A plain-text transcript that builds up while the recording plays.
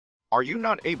Are you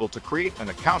not able to create an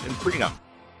account in Freenom?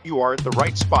 You are at the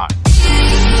right spot.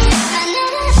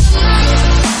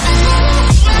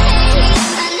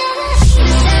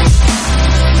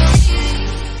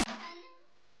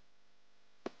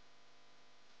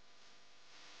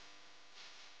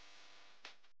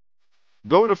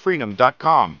 Go to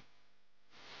freenom.com.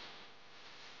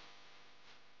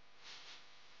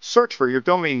 Search for your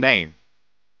domain name.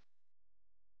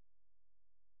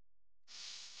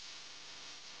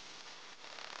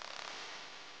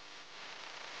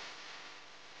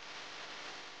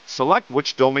 Select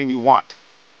which domain you want.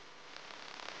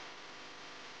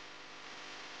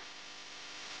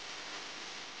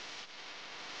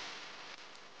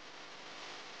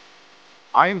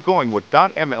 I am going with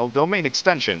 .ml domain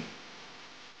extension.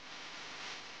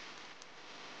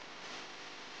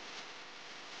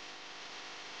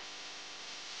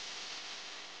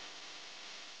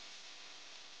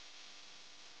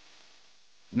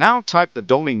 Now type the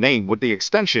domain name with the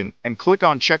extension and click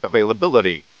on Check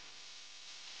Availability.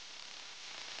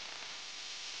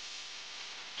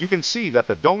 You can see that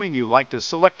the domain you liked is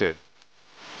selected.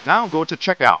 Now go to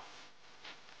Checkout.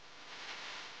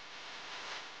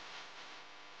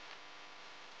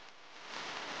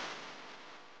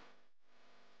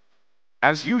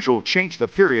 As usual, change the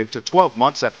period to 12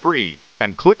 months at free,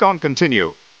 and click on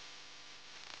Continue.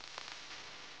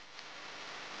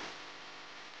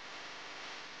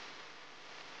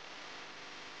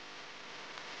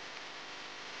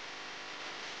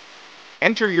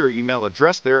 Enter your email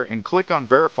address there and click on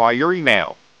Verify your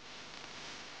email.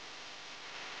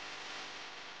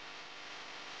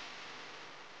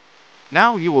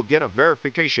 Now you will get a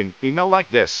verification email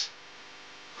like this.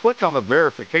 Click on the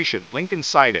verification link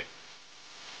inside it.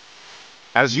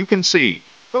 As you can see,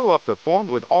 fill up the form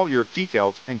with all your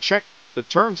details and check the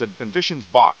terms and conditions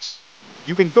box.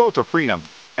 You can go to Freenom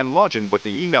and log in with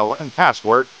the email and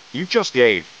password you just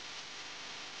gave.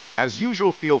 As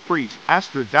usual, feel free to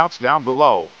ask your doubts down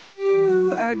below.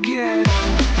 Again.